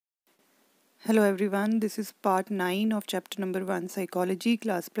Hello everyone, this is part 9 of chapter number 1 Psychology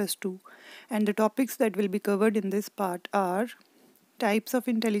class plus 2, and the topics that will be covered in this part are types of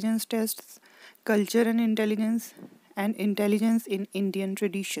intelligence tests, culture and intelligence in Indian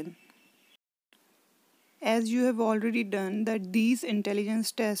tradition. As you have already done that these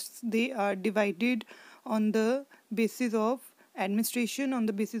intelligence tests, they are divided on the basis of administration, on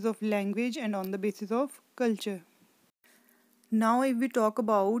the basis of language and on the basis of culture. Now, if we talk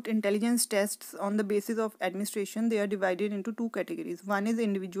about intelligence tests on the basis of administration, they are divided into two categories. One is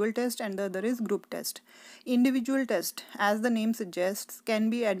individual test and the other is group test. Individual test, as the name suggests, can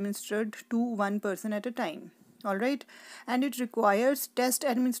be administered to one person at a time. Alright, and it requires test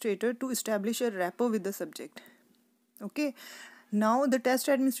administrator to establish a rapport with the subject. Okay, now the test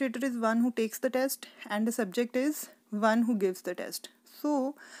administrator is one who takes the test and the subject is one who gives the test.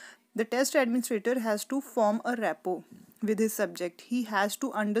 So, the test administrator has to form a rapport with his subject. He has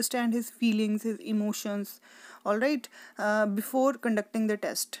to understand his feelings, his emotions, alright, before conducting the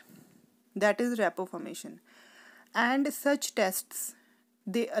test. That is rapport formation. And such tests,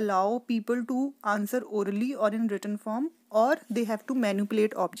 they allow people to answer orally or in written form, or they have to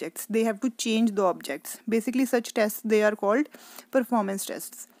manipulate objects. They have to change the objects. Basically, such tests, they are called performance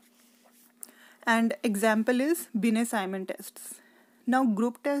tests. And example is Binet-Simon tests. Now,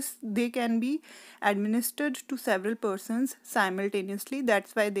 group tests, they can be administered to several persons simultaneously.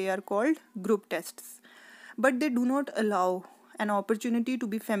 That's why they are called group tests. But they do not allow an opportunity to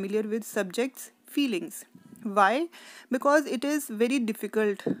be familiar with subjects' feelings. Why? Because it is very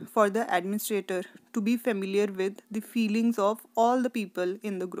difficult for the administrator to be familiar with the feelings of all the people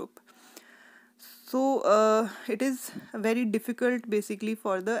in the group. So, it is very difficult basically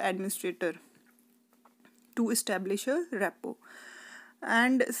for the administrator to establish a rapport.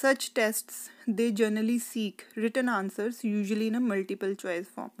 And such tests, they generally seek written answers, usually in a multiple choice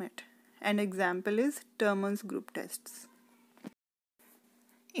format. An example is Terman's group tests.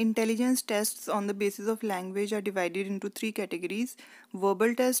 Intelligence tests on the basis of language are divided into three categories: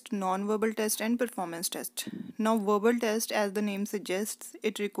 verbal test, non-verbal test and performance test. Now, verbal test, as the name suggests,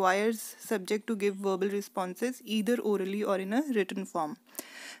 it requires subject to give verbal responses either orally or in a written form.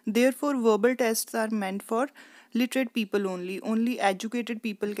 Therefore, verbal tests are meant for literate people only. Only educated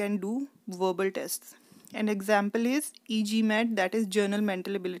people can do verbal tests. An example is EGMAT, that is Journal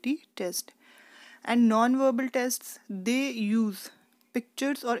Mental Ability Test. And non-verbal tests, they use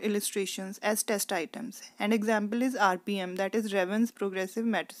pictures or illustrations as test items. An example is RPM, that is Revan's Progressive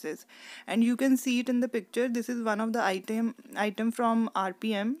Matrices. And you can see it in the picture. This is one of the item from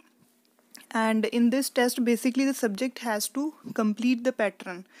RPM. And in this test, basically the subject has to complete the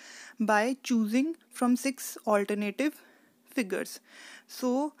pattern by choosing from 6 alternative figures.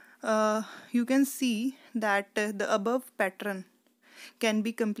 So you can see that the above pattern can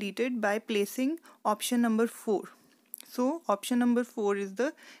be completed by placing option number 4. So option number 4 is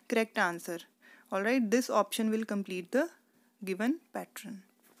the correct answer. Alright, this option will complete the given pattern.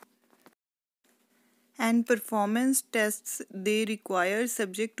 And performance tests, they require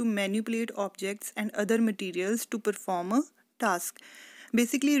subject to manipulate objects and other materials to perform a task.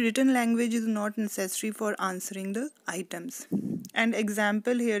 Basically, written language is not necessary for answering the items. An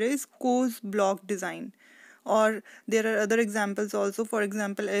example here is Coe's block design. Or there are other examples also. For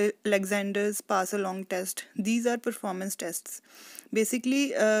example, Alexander's pass along test. These are performance tests.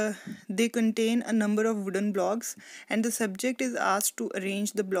 Basically, they contain a number of wooden blocks and the subject is asked to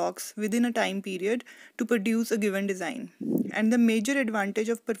arrange the blocks within a time period to produce a given design. And the major advantage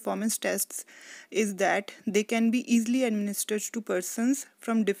of performance tests is that they can be easily administered to persons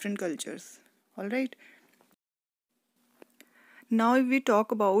from different cultures. Alright. Now, if we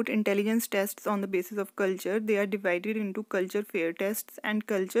talk about intelligence tests on the basis of culture, they are divided into culture fair tests and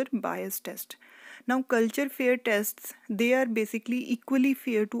culture bias tests. Now, culture fair tests, they are basically equally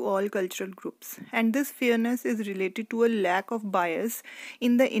fair to all cultural groups. And this fairness is related to a lack of bias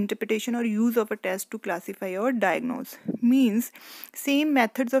in the interpretation or use of a test to classify or diagnose. Means, same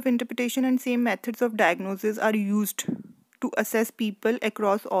methods of interpretation and same methods of diagnosis are used to assess people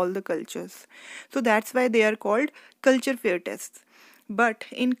across all the cultures. So that's why they are called culture fair tests. But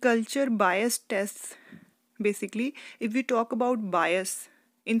in culture bias tests, basically, if we talk about bias,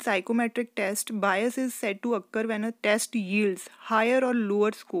 in psychometric test, bias is said to occur when a test yields higher or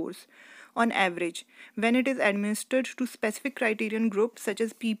lower scores on average when it is administered to specific criterion groups such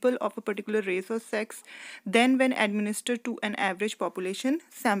as people of a particular race or sex than when administered to an average population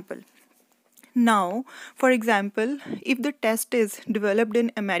sample. Now, for example, if the test is developed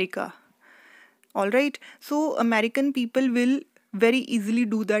in America, alright, so American people will very easily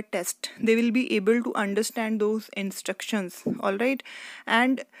do that test. They will be able to understand those instructions, all right,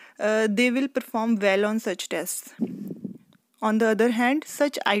 and they will perform well on such tests. On the other hand,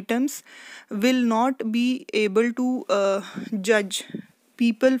 such items will not be able to judge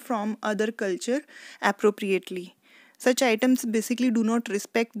people from other culture appropriately. Such items basically do not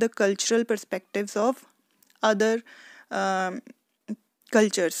respect the cultural perspectives of other um,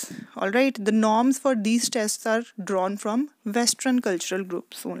 cultures. All right, the norms for these tests are drawn from Western cultural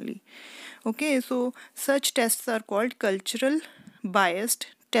groups only. Okay, so such tests are called cultural biased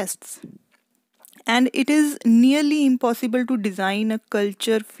tests, and it is nearly impossible to design a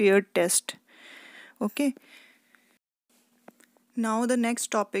culture fair test. Okay, now the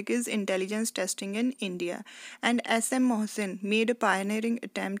next topic is intelligence testing in India, and SM Mohsin made a pioneering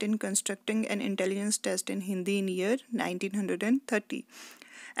attempt in constructing an intelligence test in Hindi in year 1930,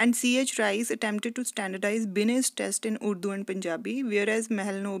 and CH Rice attempted to standardize Bin's test in Urdu and Punjabi, whereas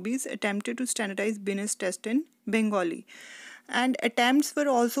Mahalanobis attempted to standardize Bin's test in Bengali. And attempts were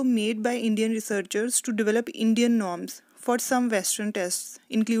also made by Indian researchers to develop Indian norms for some Western tests,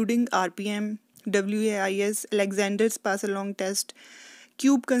 including RPM, WAIS, Alexander's pass along test,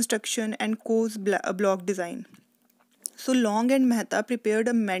 cube construction, and Coe's block design. So Long and Mehta prepared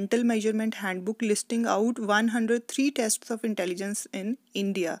a mental measurement handbook listing out 103 tests of intelligence in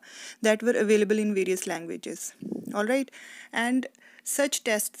India that were available in various languages. All right, and such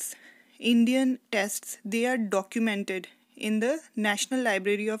tests, Indian tests, they are documented in the National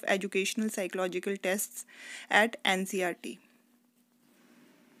Library of Educational Psychological Tests at NCRT.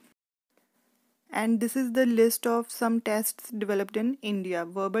 And this is the list of some tests developed in India: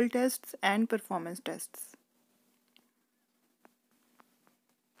 verbal tests and performance tests.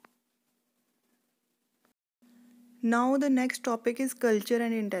 Now the next topic is culture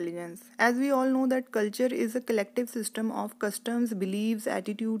and intelligence. As we all know that culture is a collective system of customs, beliefs,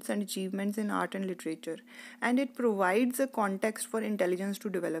 attitudes and achievements in art and literature, and it provides a context for intelligence to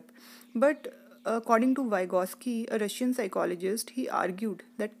develop. But according to Vygotsky, a Russian psychologist, he argued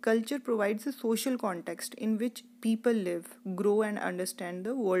that culture provides a social context in which people live, grow and understand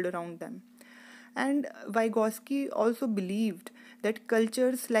the world around them. And Vygotsky also believed that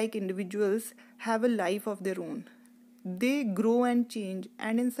cultures, like individuals, have a life of their own. They grow and change,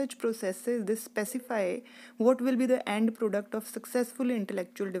 and in such processes, they specify what will be the end product of successful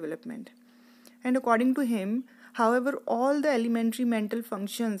intellectual development. And according to him, however, all the elementary mental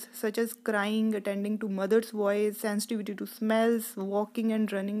functions such as crying, attending to mother's voice, sensitivity to smells, walking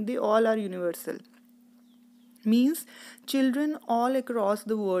and running, they all are universal. Means children all across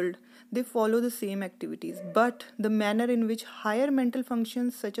the world, they follow the same activities, but the manner in which higher mental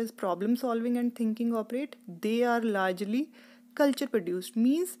functions such as problem solving and thinking operate, they are largely culture produced.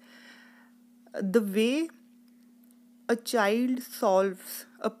 Means the way a child solves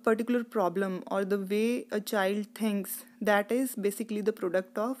a particular problem or the way a child thinks, that is basically the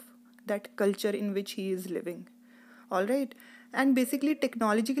product of that culture in which he is living. All right, and basically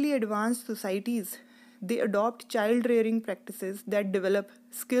technologically advanced societies, they adopt child rearing practices that develop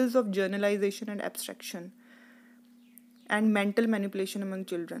skills of generalization and abstraction and mental manipulation among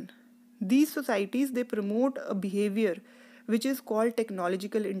children. These societies, they promote a behavior which is called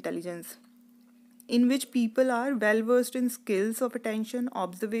technological intelligence, in which people are well versed in skills of attention,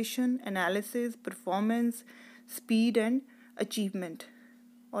 observation, analysis, performance, speed, and achievement.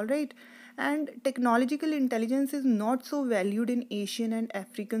 All right, and technological intelligence is not so valued in Asian and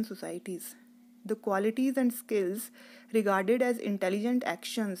African societies. The qualities and skills regarded as intelligent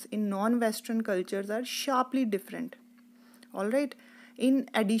actions in non Western cultures are sharply different. All right, in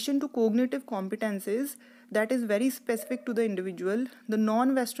addition to cognitive competences that is very specific to the individual, the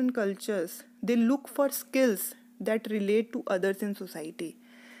non Western cultures, they look for skills that relate to others in society.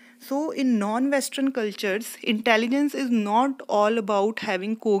 So, in non Western cultures, intelligence is not all about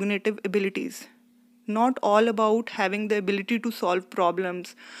having cognitive abilities, not all about having the ability to solve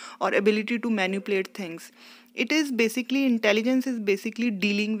problems or ability to manipulate things. It is basically, intelligence is basically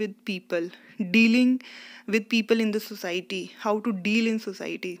dealing with people in the society, how to deal in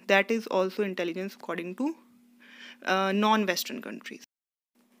society. That is also intelligence according to non Western countries.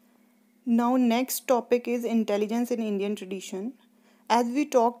 Now, next topic is intelligence in Indian tradition. As we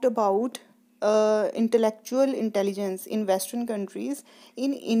talked about intellectual intelligence in Western countries,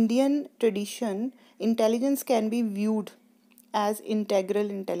 in Indian tradition, intelligence can be viewed as integral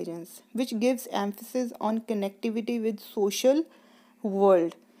intelligence, which gives emphasis on connectivity with social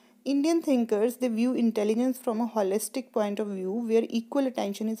world. Indian thinkers, they view intelligence from a holistic point of view where equal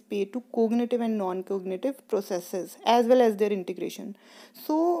attention is paid to cognitive and non-cognitive processes as well as their integration.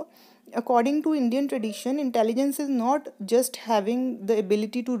 So According to Indian tradition, intelligence is not just having the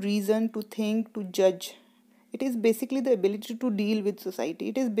ability to reason, to think, to judge. It is basically the ability to deal with society.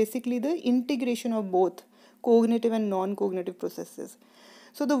 It is basically the integration of both cognitive and non cognitive processes.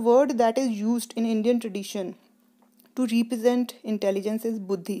 So, the word that is used in Indian tradition to represent intelligence is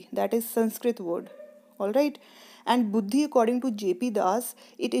buddhi, that is Sanskrit word. All right. And buddhi, according to JP Das,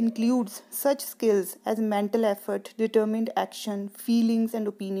 it includes such skills as mental effort, determined action, feelings and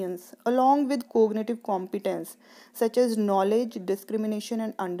opinions, along with cognitive competence such as knowledge, discrimination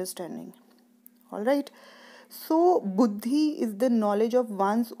and understanding. All right. So buddhi is the knowledge of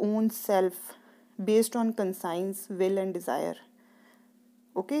one's own self based on conscience, will and desire.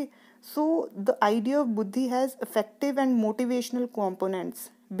 Okay, so the idea of buddhi has effective and motivational components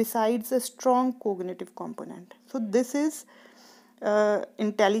besides a strong cognitive component. So this is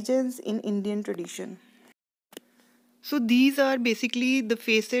intelligence in Indian tradition. So these are basically the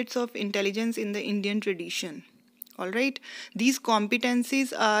facets of intelligence in the Indian tradition. All right, these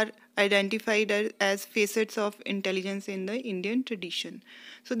competencies are identified as facets of intelligence in the Indian tradition.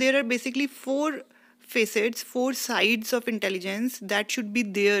 So there are basically four facets, four sides of intelligence that should be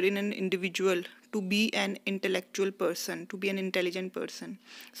there in an individual to be an intellectual person, to be an intelligent person.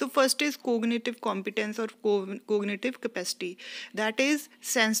 So first is cognitive competence or cognitive capacity. That is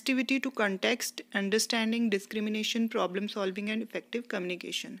sensitivity to context, understanding, discrimination, problem solving and effective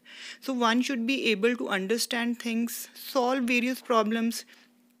communication. So one should be able to understand things, solve various problems.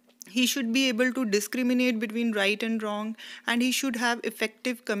 He should be able to discriminate between right and wrong, and he should have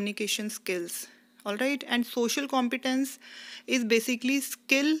effective communication skills. All right, and social competence is basically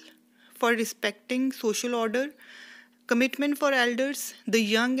skill for respecting social order, commitment for elders, the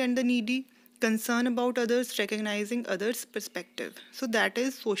young and the needy, concern about others, recognizing others' perspective. So that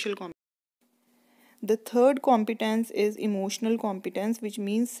is social competence. The third competence is emotional competence, which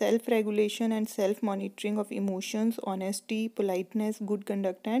means self regulation and self monitoring of emotions, honesty, politeness, good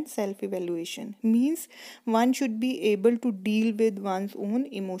conduct, and self evaluation. Means one should be able to deal with one's own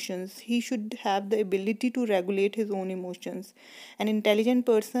emotions. He should have the ability to regulate his own emotions. An intelligent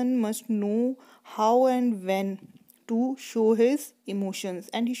person must know how and when to show his emotions,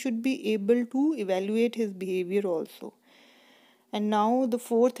 and he should be able to evaluate his behavior also. And now the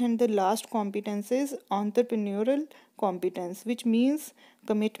fourth and the last competence is entrepreneurial competence, which means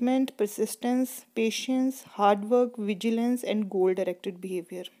commitment, persistence, patience, hard work, vigilance, and goal directed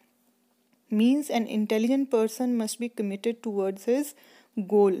behavior. Means an intelligent person must be committed towards his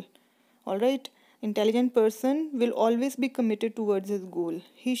goal. All right. Intelligent person will always be committed towards his goal.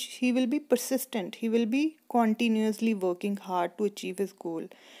 He will be persistent. He will be continuously working hard to achieve his goal.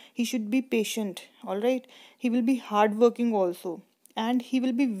 He should be patient. All right. He will be hardworking also. And he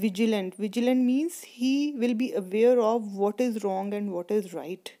will be vigilant. Vigilant means he will be aware of what is wrong and what is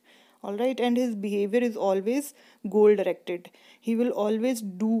right. All right, and his behavior is always goal directed. He will always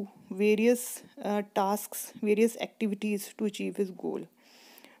do various tasks, various activities to achieve his goal.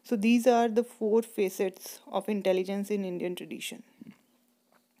 So these are the four facets of intelligence in Indian tradition.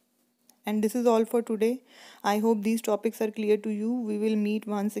 And this is all for today. I hope these topics are clear to you. We will meet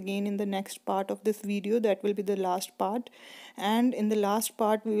once again in the next part of this video. That will be the last part. And in the last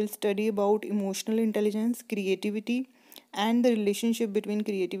part, we will study about emotional intelligence, creativity, and the relationship between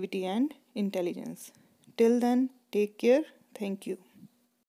creativity and intelligence. Till then, take care. Thank you.